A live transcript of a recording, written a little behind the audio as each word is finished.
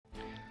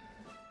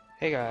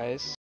Hey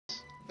guys,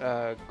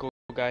 Google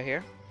Guy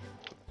here.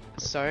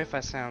 Sorry if I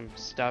sound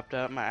stopped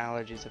up. My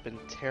allergies have been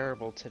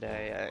terrible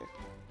today.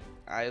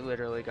 I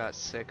literally got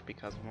sick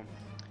because of them.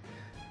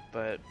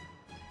 But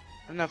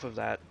enough of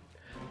that.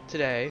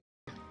 Today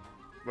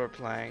we're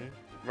playing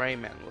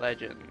Rayman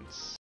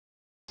Legends.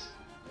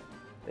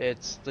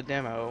 It's the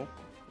demo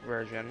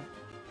version,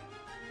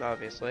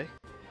 obviously.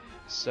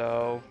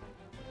 So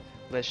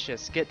let's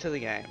just get to the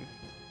game.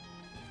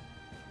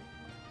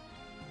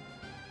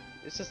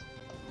 It's just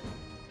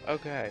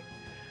okay.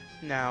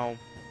 Now,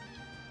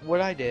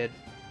 what I did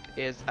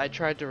is I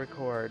tried to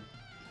record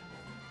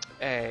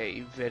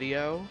a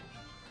video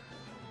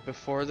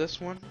before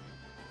this one,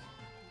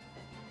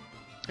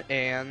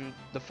 and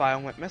the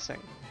file went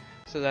missing.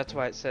 So that's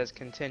why it says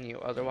continue.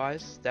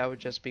 Otherwise, that would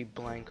just be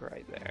blank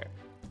right there.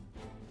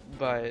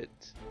 But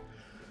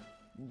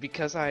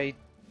because I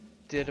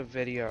did a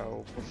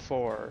video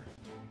before,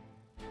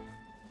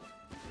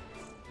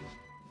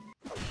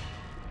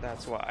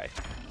 that's why.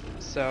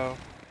 So,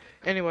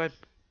 anyway,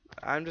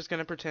 I'm just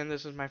gonna pretend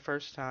this is my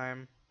first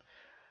time.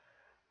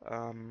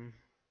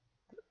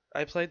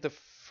 I played the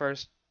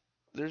first.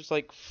 There's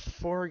like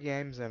 4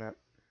 games in it.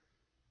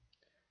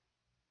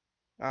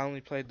 I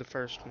only played the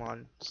first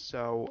one,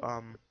 so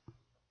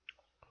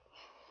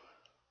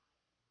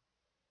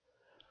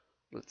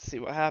let's see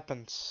what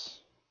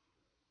happens.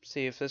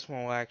 See if this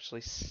one will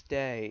actually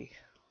stay.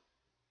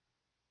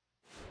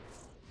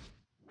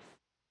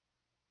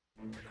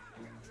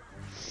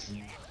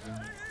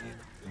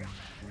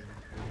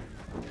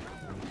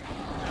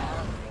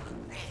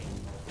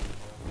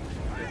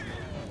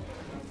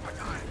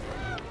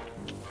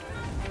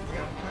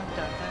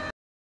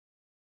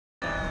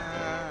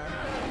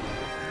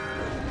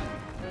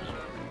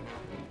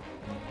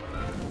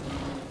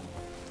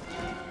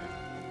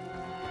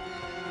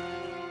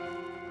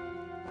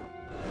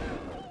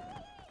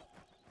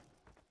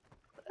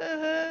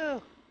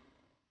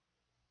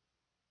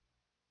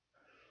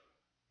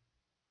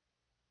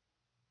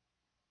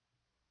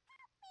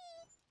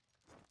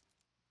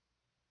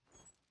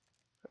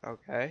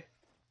 Okay.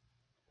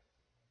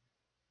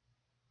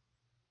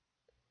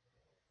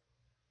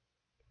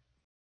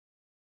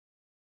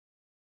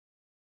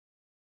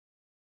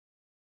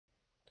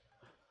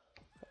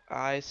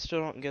 I still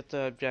don't get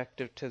the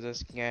objective to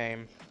this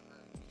game.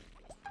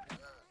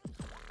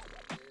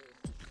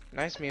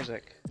 Nice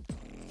music.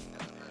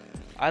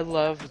 I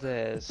love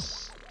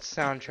this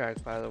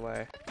soundtrack, by the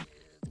way.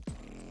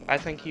 I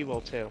think you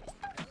will too.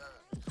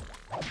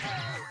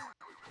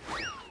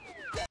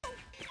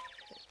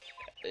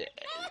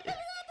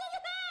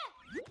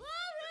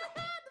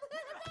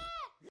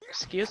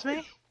 Excuse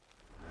me?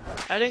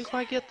 I didn't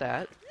quite get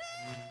that.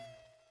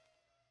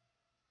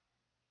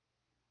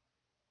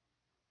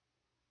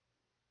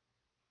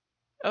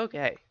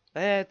 Okay,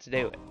 let's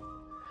do it.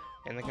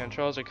 And the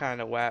controls are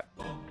kind of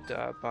whacked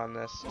up on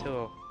this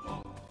too.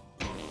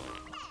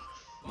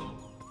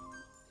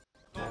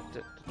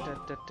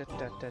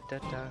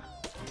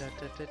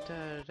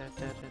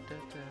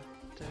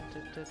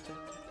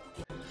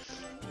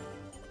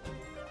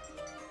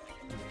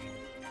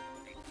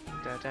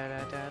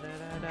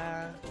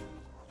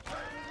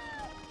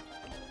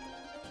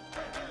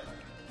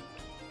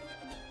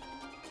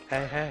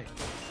 Hey, hey.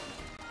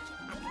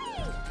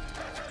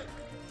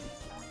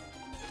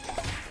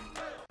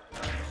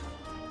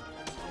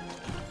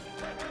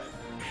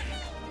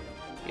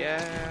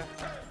 Yeah.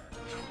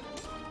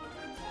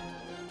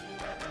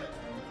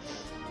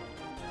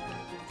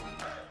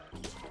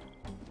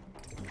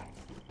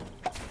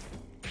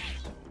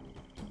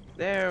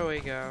 There we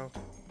go.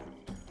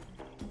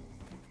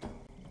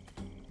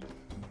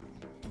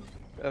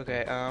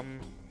 Okay,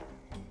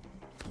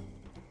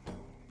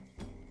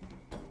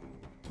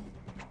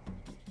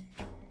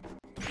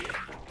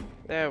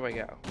 there we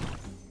go.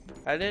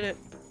 I did it.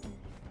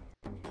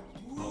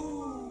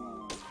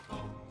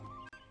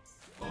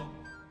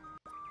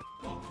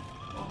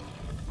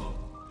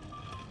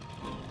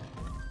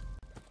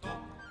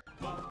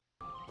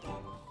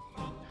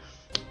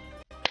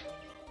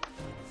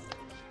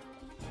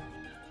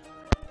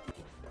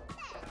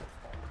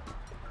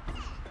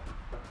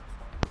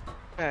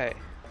 Okay,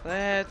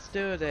 let's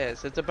do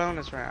this. It's a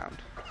bonus round.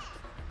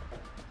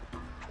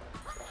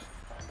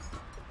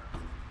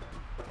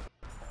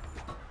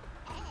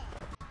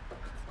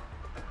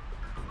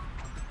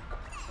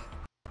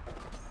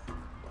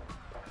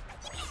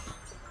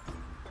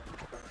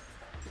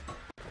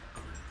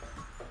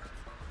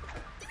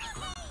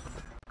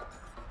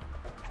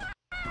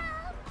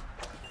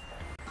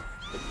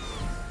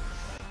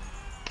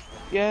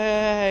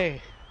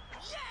 Yay!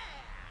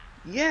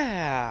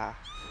 Yeah!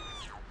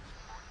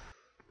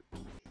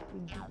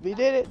 We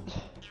did it!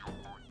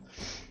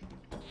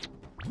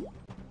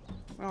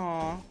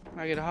 Aw,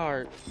 I get a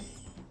heart.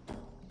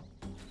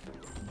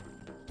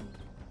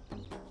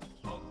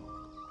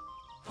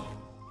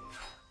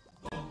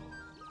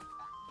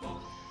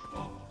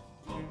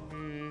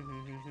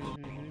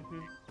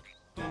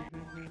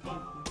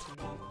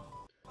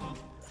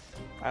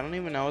 I don't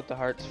even know what the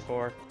heart's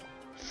for.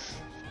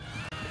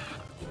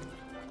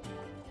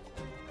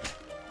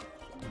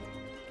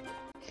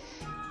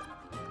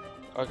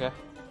 Okay.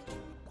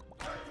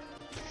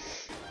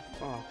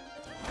 Oh.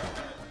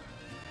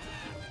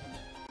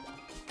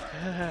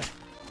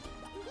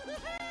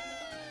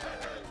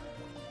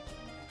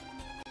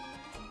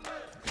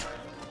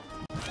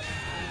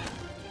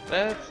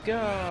 Let's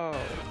go.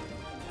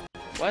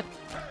 What?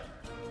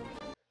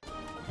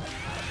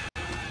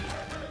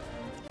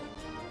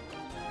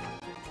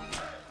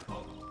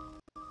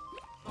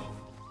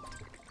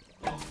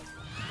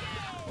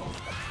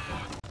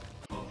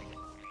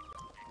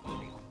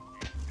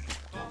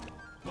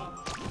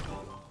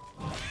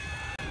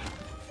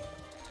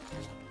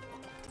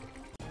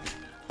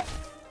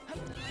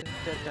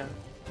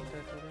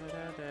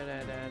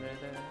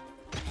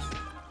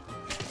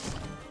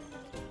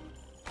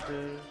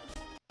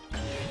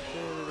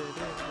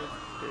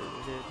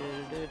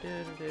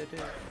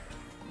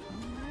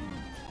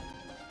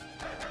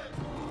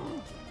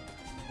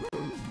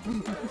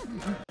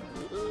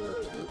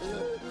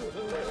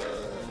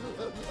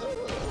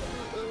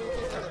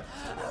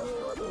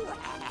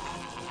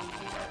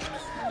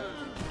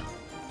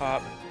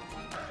 Pop.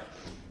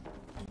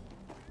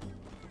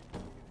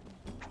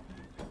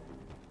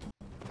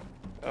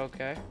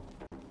 Okay.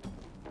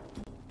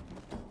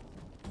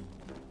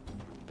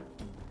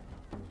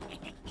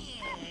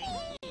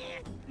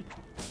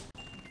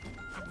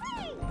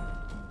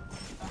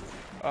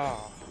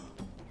 Oh.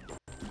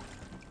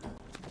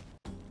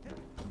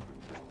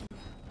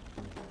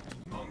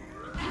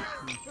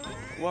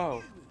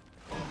 Whoa.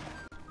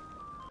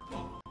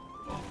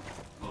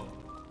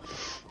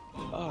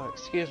 Oh,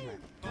 excuse me.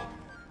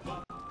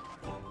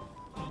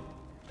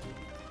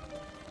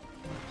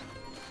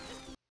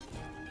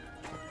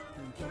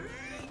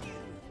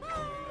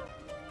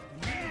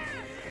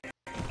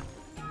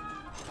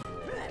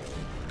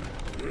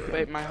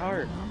 Wait, my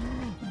heart.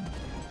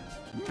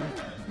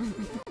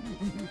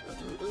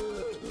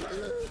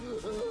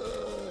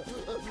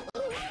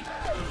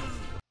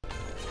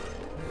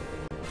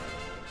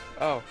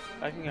 Oh,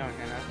 I can go in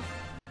here now.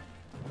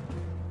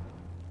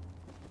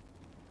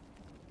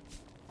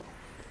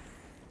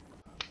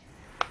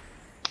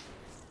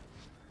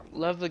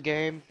 Love the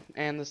game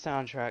and the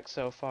soundtrack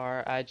so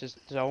far. I just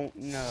don't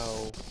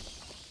know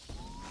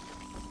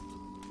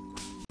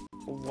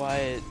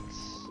what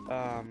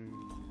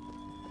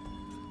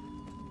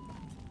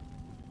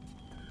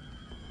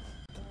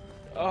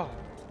oh.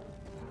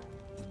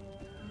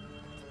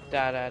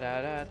 Da da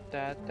da da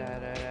da da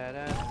da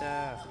da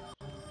da.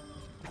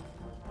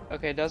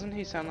 Okay, doesn't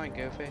he sound like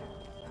Goofy?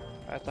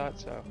 I thought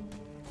so.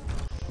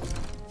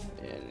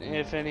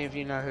 If any of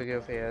you know who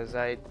Goofy is,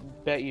 I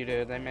bet you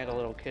do. They made a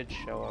little kids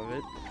show of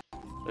it,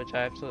 which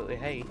I absolutely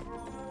hate.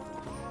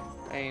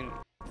 I mean,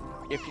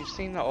 if you've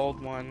seen the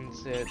old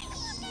ones,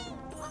 it's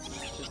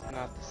just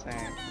not the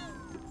same.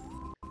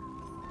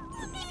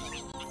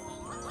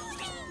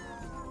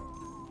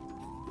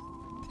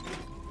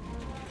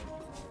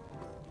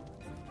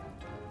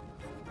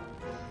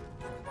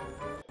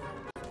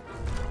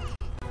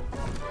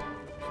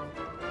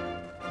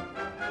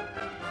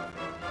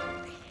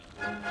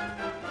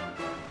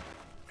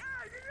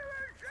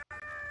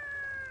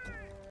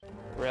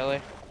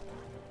 Really?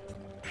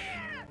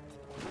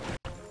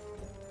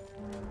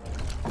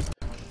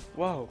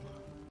 Whoa.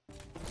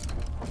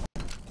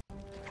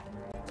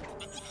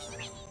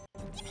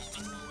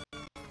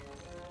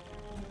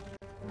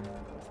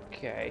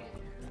 Okay.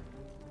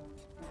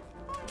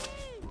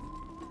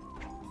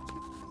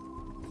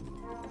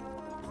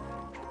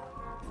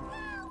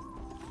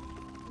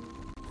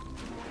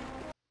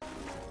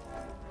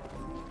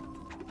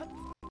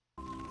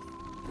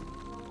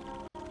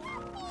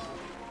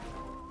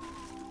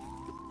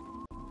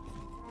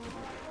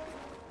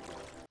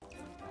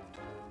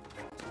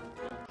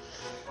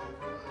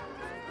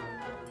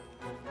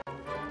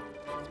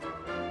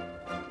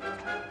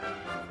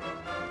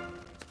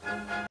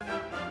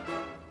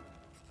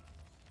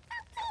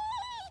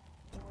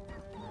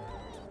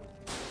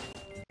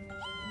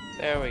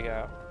 There we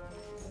go.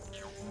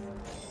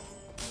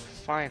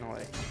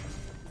 Finally.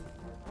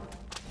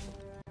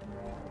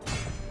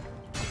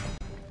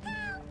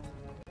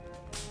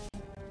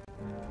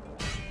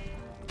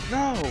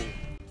 No!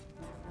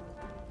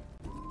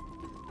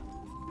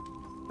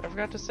 I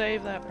forgot to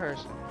save that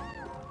person.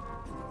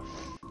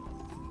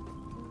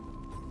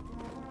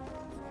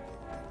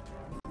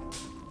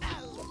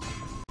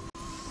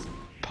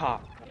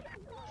 Pop.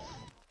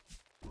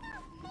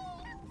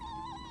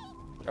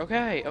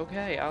 Okay,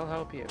 okay, I'll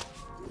help you.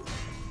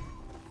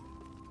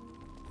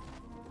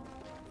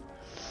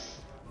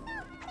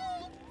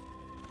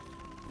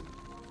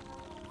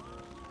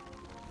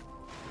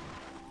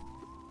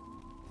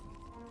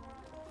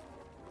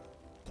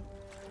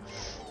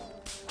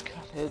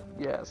 Got it,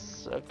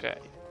 yes, okay.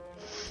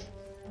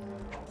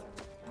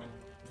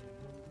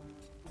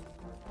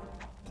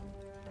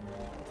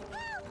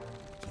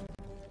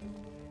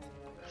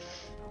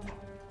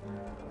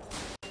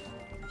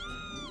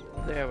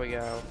 There we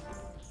go.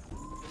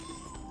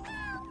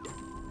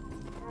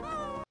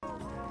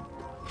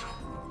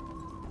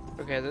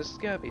 Okay, this is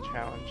gonna be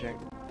challenging.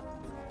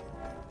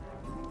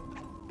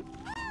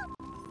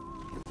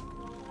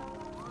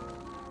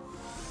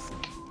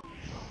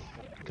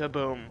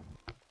 Kaboom.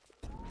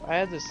 I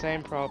had the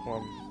same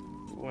problem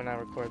when I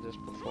recorded this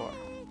before.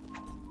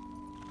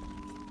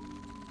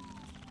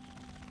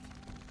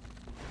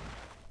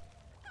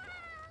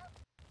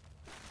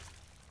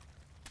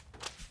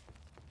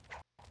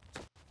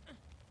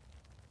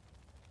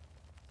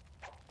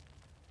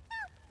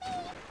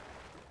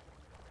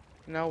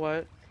 You know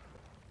what?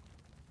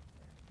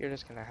 You're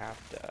just gonna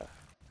have to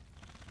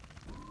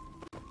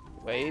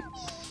wait.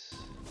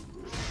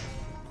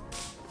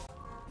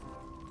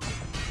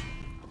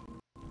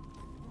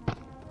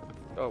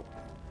 Oh.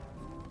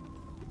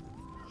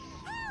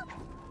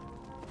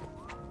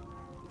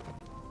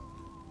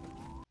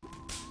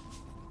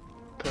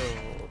 Cool.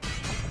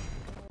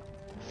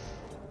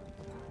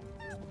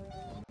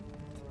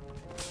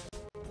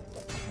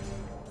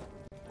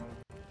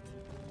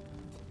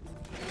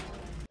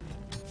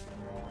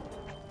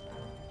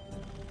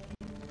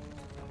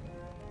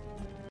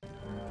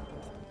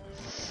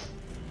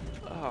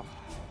 Oh.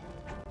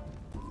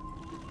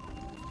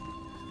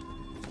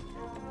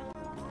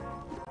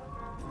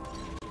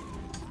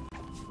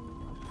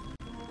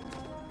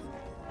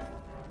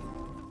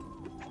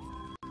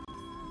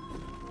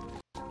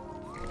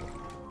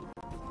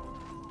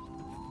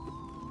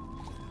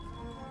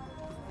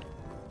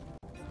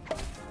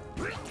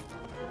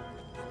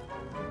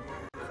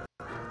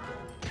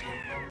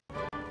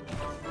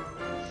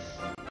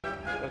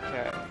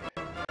 Okay.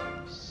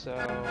 So.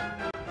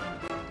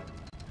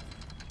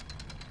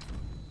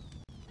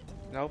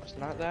 Nope, it's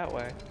not that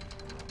way.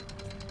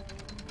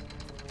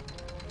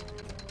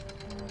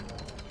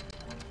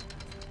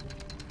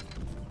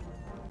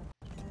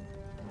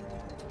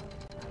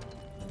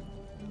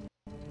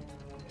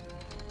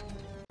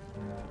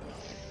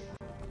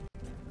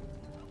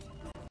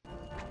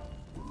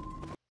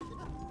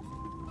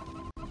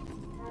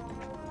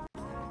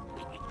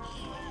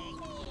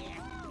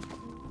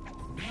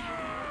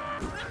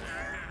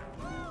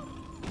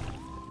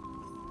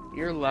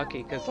 You're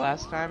lucky, because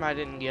last time I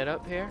didn't get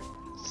up here,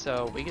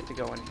 so we get to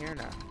go in here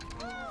now.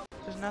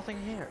 There's nothing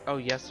here. Oh,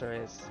 yes there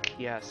is.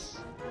 Yes.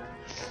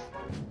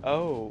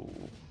 Oh.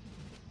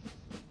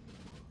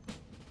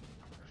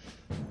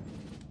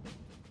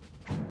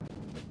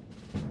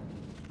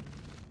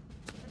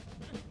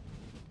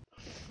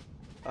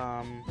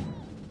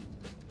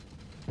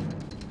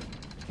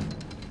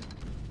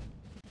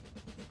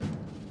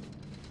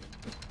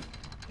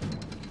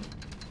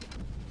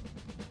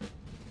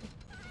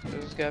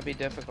 This is gonna be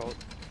difficult.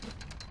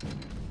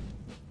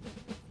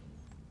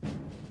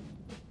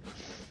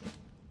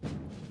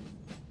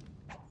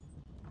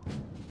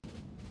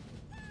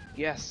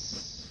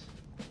 Yes.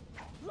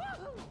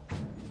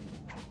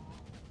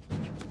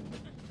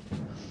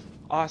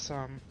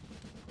 Awesome.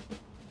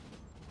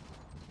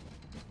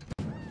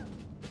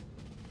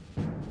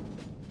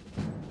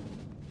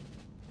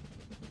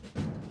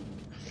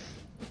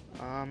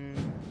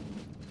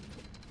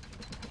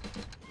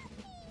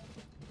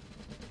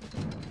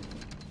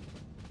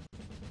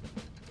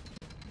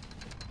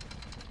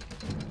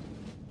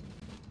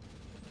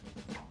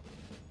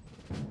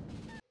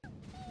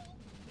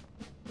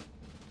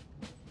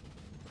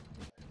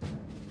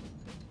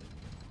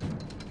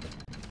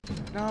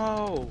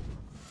 No.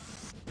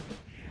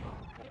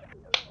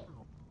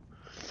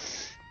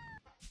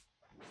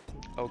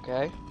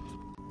 Okay.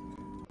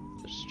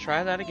 Let's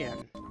try that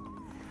again.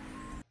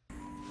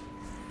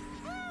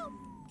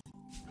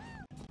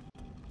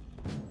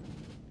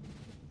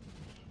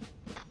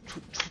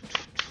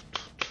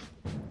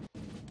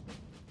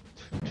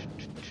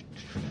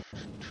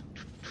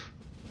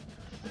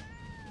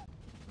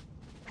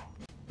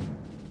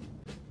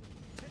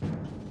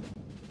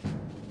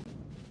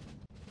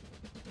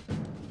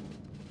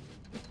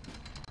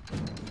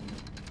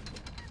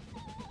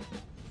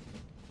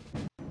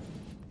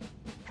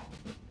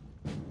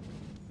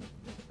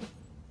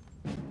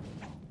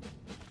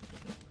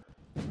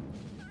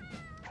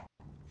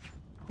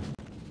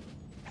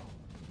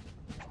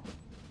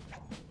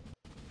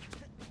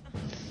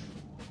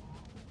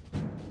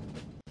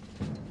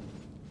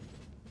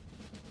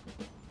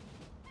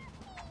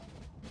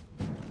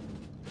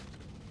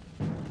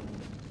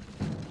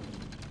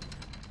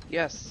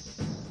 Yes.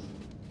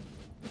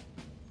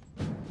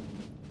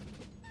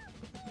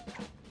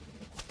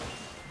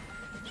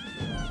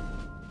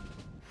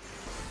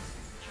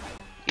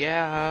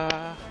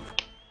 Yeah.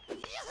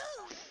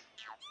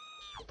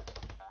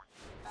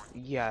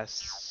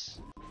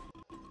 Yes.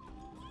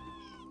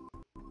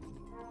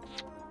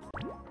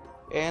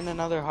 And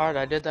another heart.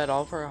 I did that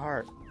all for a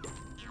heart.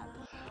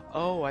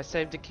 Oh, I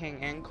saved a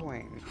king and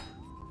queen.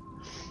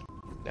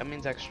 That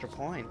means extra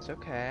points.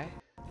 Okay.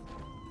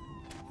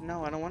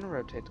 No, I don't want to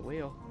rotate the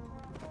wheel.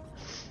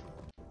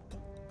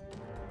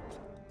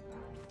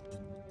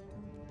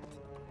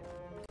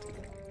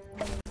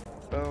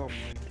 Boom.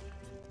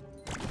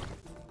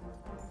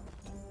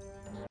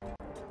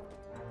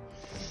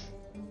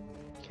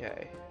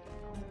 Okay.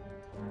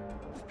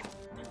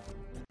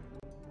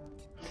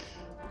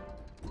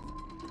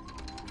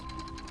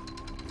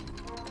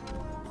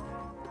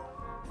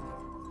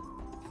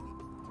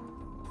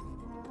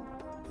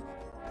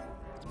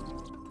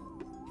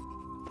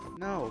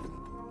 No.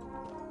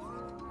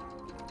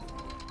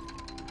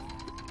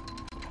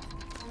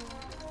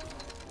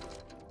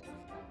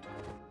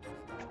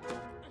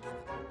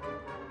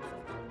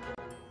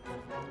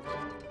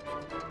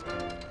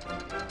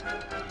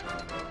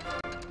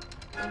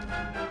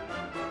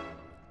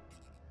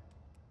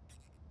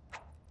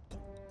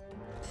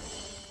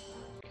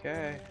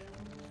 Okay.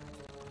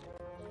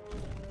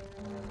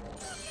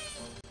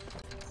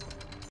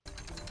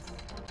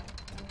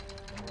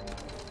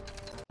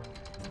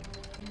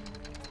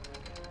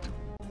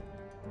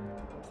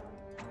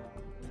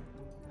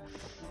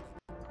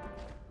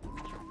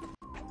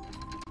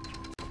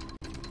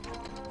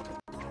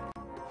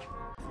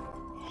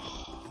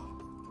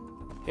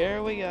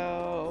 Here we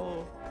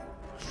go.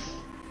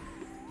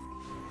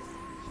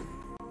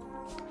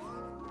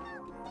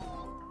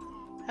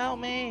 Help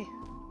me.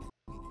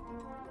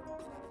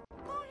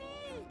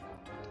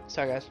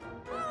 Sorry, guys.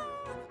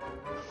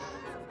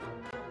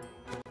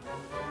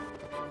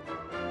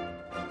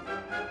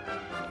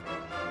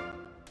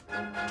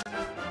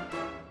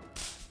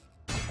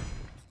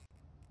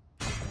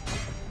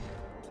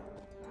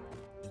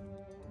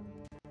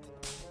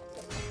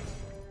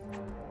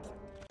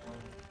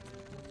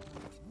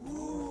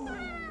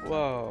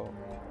 Whoa.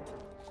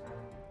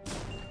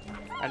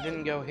 I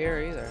didn't go here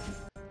either.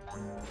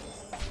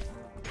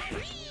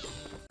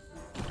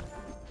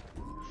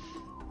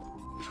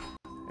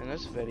 In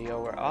this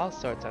video, we're all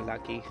sorts of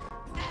lucky.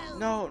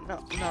 No,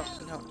 no, no,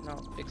 no,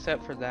 no.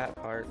 Except for that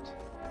part.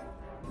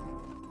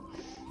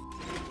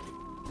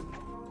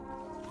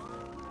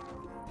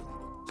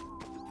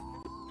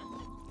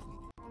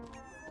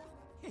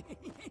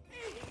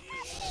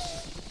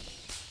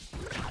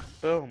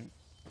 Boom.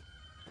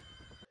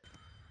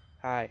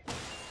 Hi.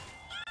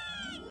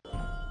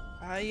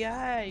 Hi,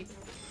 yay.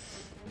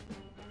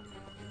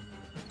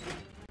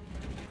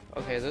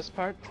 Okay, this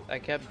part I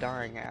kept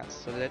dying at,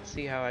 so let's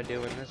see how I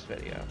do in this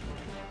video.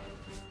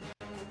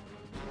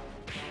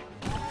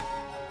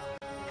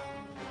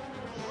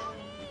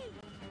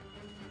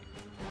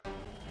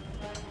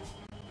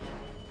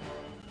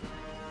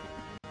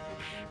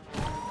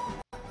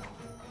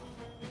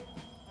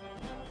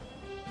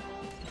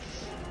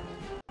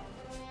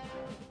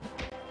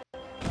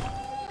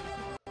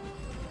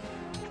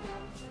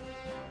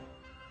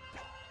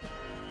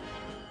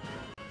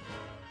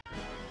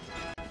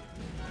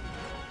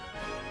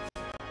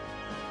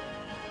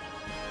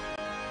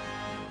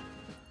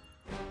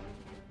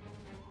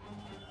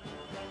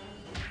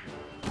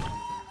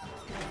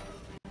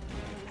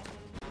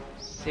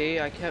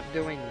 See, I kept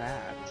doing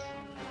that.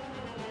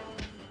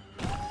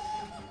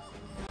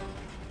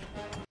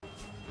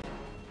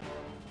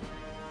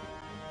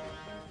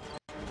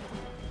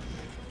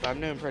 But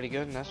I'm doing pretty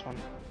good in this one.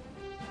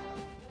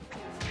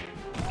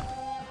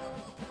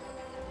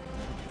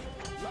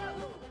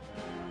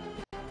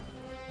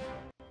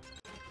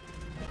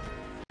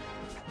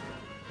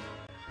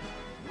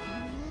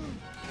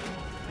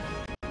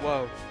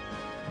 Whoa.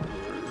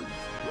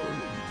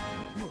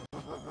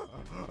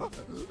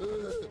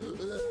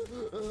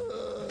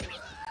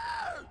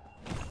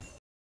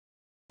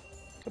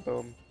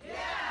 Kaboom.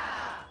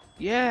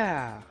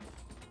 Yeah!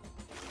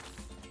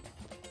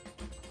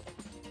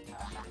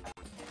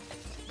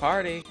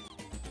 Party!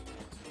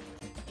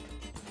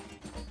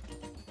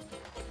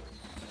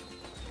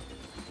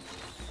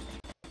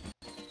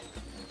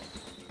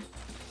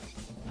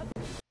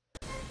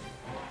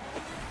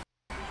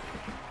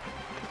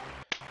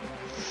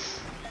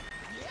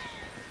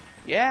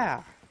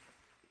 Yeah!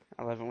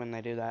 I love it when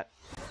they do that.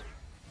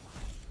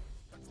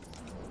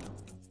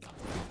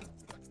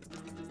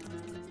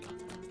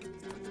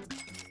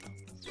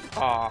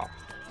 Aw.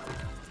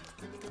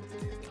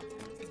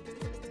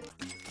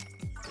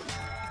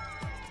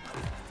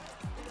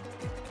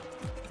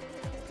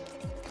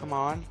 Come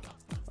on.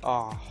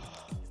 Aw.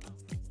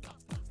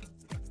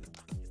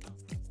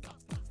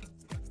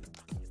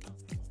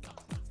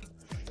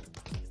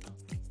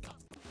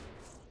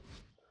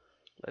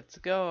 Let's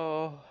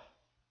go.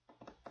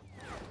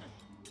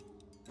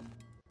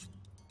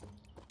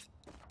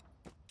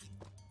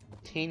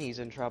 Teeny's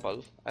in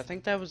trouble. I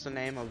think that was the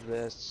name of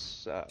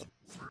this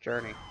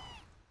journey.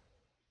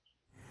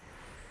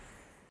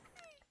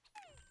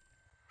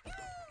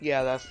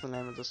 Yeah, that's the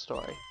name of the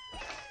story.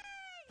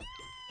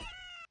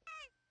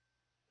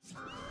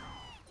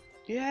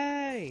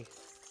 Yay!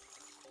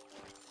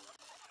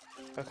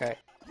 Okay.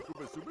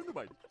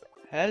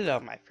 Hello,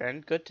 my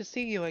friend. Good to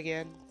see you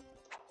again.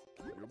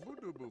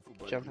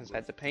 Jump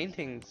inside the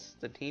paintings.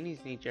 The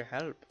teenies need your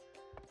help.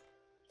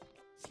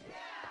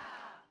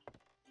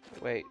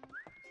 Wait.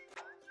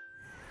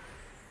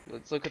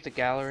 Let's look at the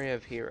gallery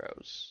of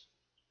heroes.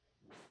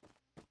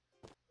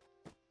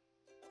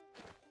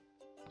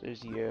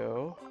 There's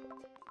you.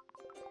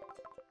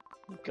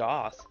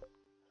 Goth.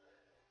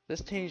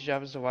 This teen's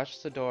job is to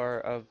watch the door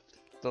of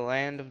the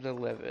land of the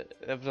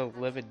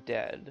living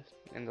dead.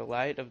 In the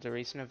light of the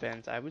recent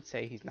events, I would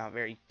say he's not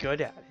very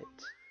good at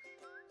it.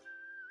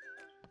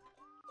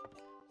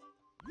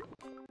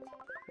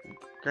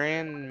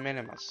 Grand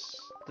Minimus.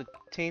 The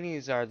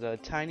teenies are the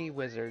tiny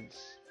wizards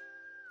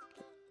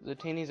The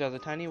teenies are the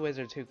tiny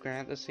wizards who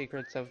grant the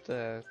secrets of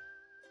the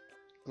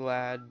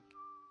Glade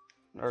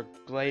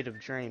of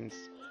Dreams.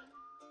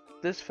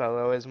 This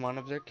fellow is one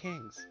of their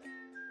kings.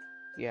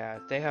 Yeah,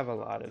 they have a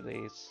lot of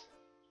these.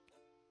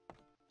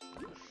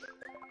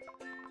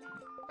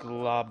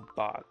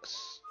 Globbox.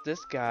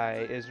 This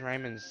guy is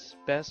Rayman's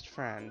best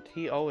friend.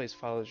 He always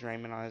follows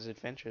Rayman on his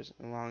adventures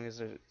as long as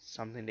there's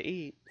something to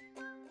eat.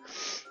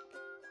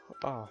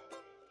 Oh,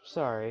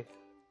 sorry.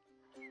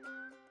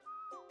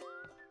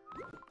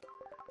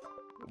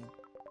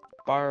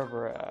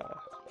 Barbara.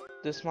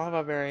 This small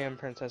barbarian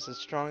princess is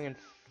strong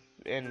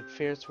and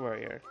fierce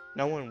warrior.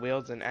 No one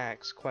wields an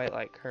axe quite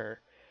like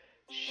her.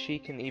 She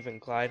can even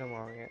glide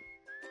along it.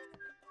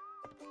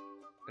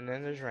 And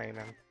then there's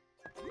Rayman.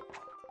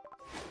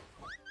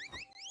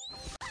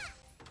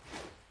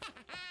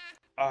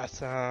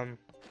 Awesome.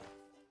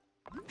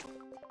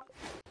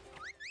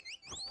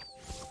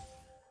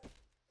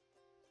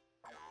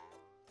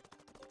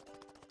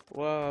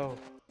 Whoa.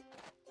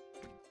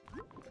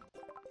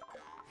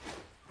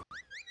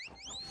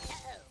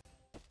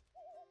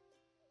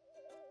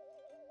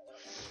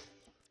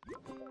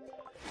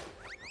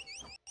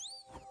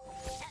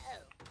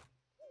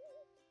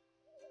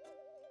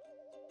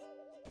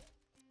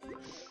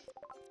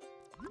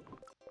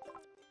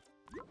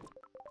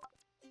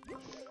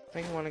 I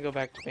think I want to go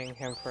back to being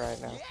him for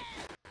right now.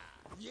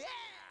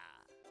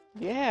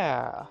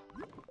 Yeah!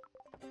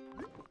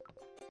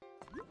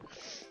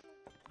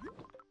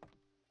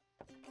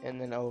 And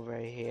then over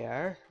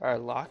here are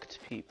locked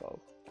people.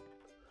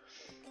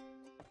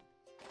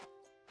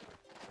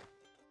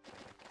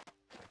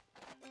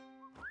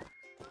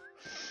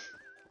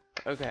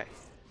 Okay.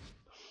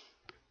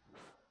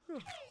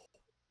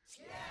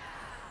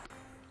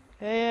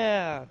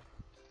 Yeah!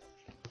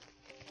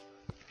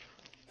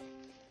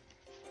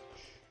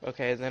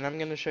 Okay, then I'm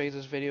gonna show you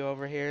this video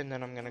over here, and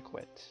then I'm gonna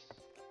quit.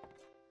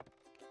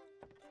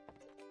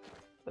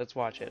 Let's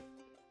watch it.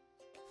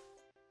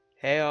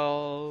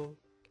 Hail!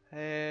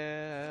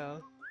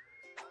 Hail!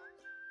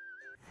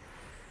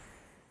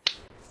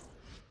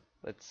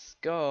 Let's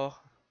go.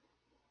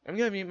 I'm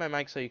gonna mute my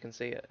mic so you can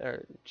see it,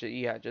 or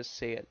yeah, just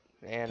see it,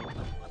 and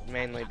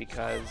mainly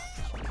because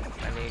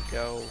I need to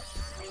go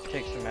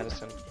take some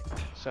medicine.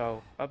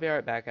 So I'll be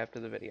right back after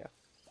the video.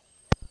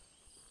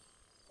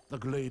 The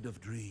Glade of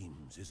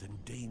Dreams is in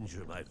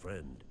danger, my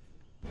friend.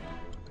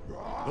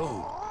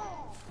 Go!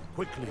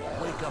 Quickly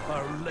wake up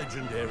our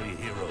legendary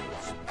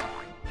heroes.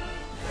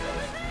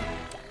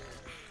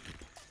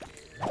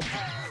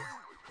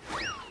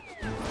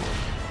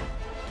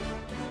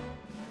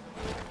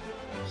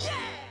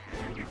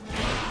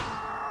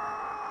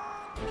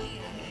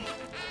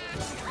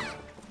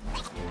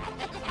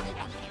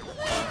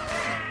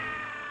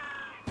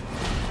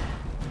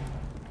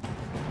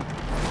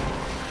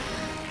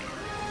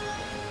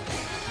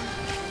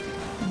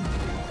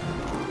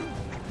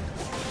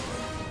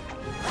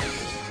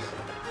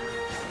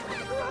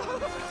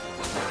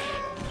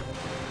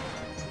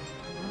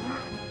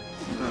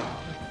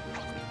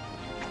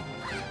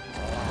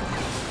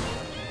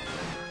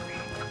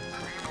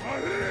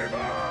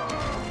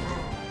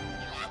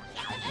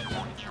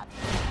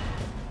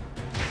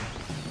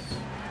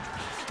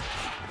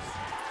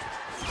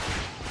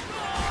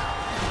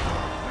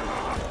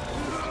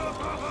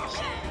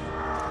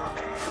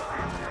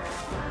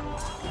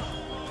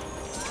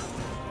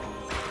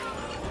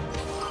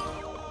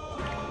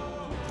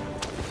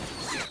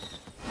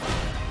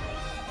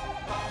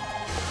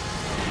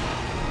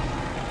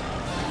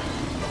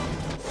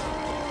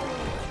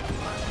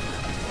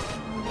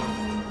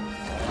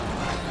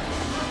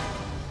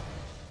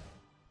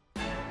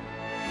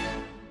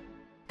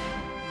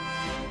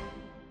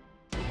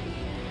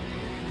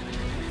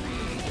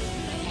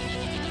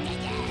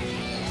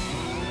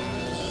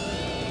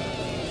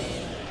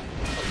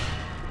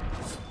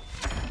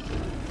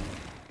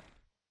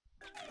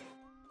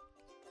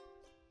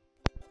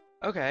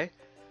 Okay,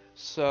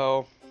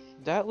 so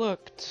that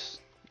looked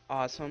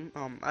awesome.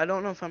 I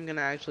don't know if I'm gonna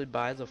actually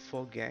buy the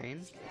full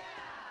game,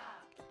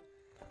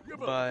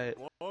 but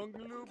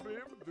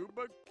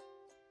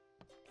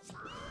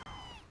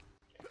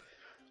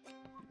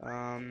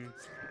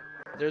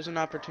there's an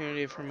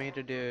opportunity for me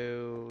to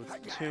do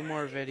 2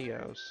 more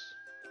videos.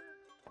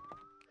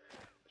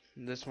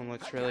 This one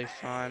looks really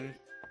fun.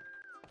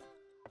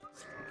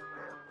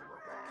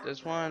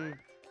 This one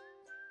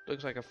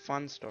looks like a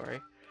fun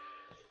story.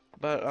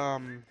 But,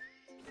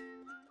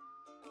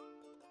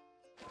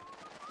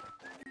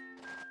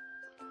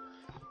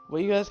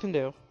 what you guys can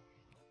do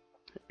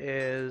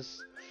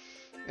is,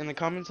 in the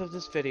comments of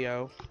this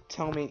video,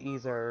 tell me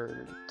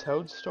either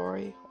Toad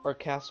Story or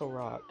Castle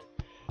Rock.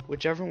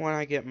 Whichever one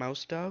I get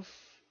most of,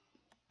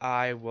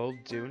 I will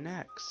do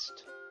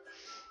next.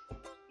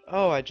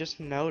 Oh, I just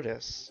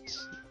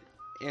noticed,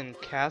 in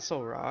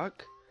Castle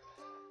Rock,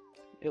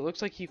 it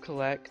looks like you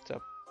collect a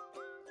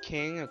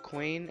king, a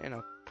queen, and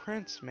a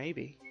prince,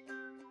 maybe.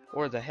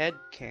 Or the head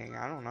king,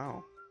 I don't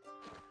know.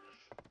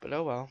 But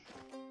oh well.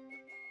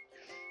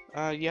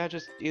 Yeah,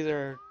 just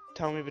either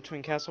tell me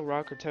between Castle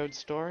Rock or Toad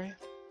Story.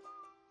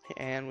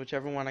 and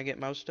whichever one I get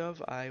most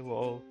of, I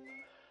will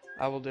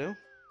do.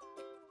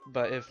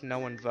 But if no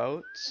one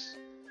votes,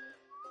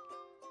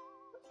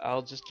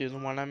 I'll just do the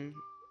one I'm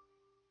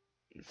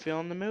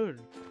feeling the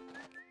mood.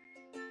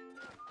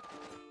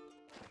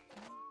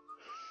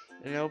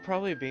 And it'll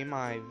probably be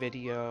my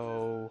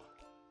video.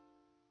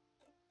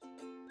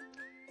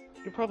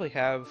 You'll probably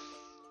have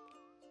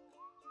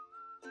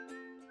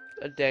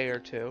a day or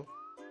two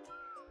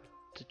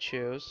to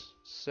choose.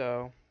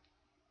 So,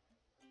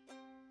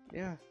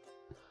 yeah.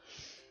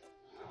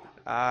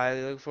 I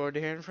look forward to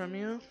hearing from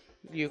you.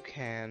 You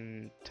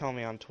can tell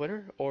me on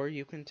Twitter, or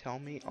you can tell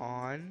me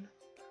on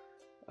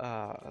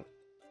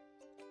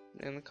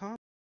in the comments.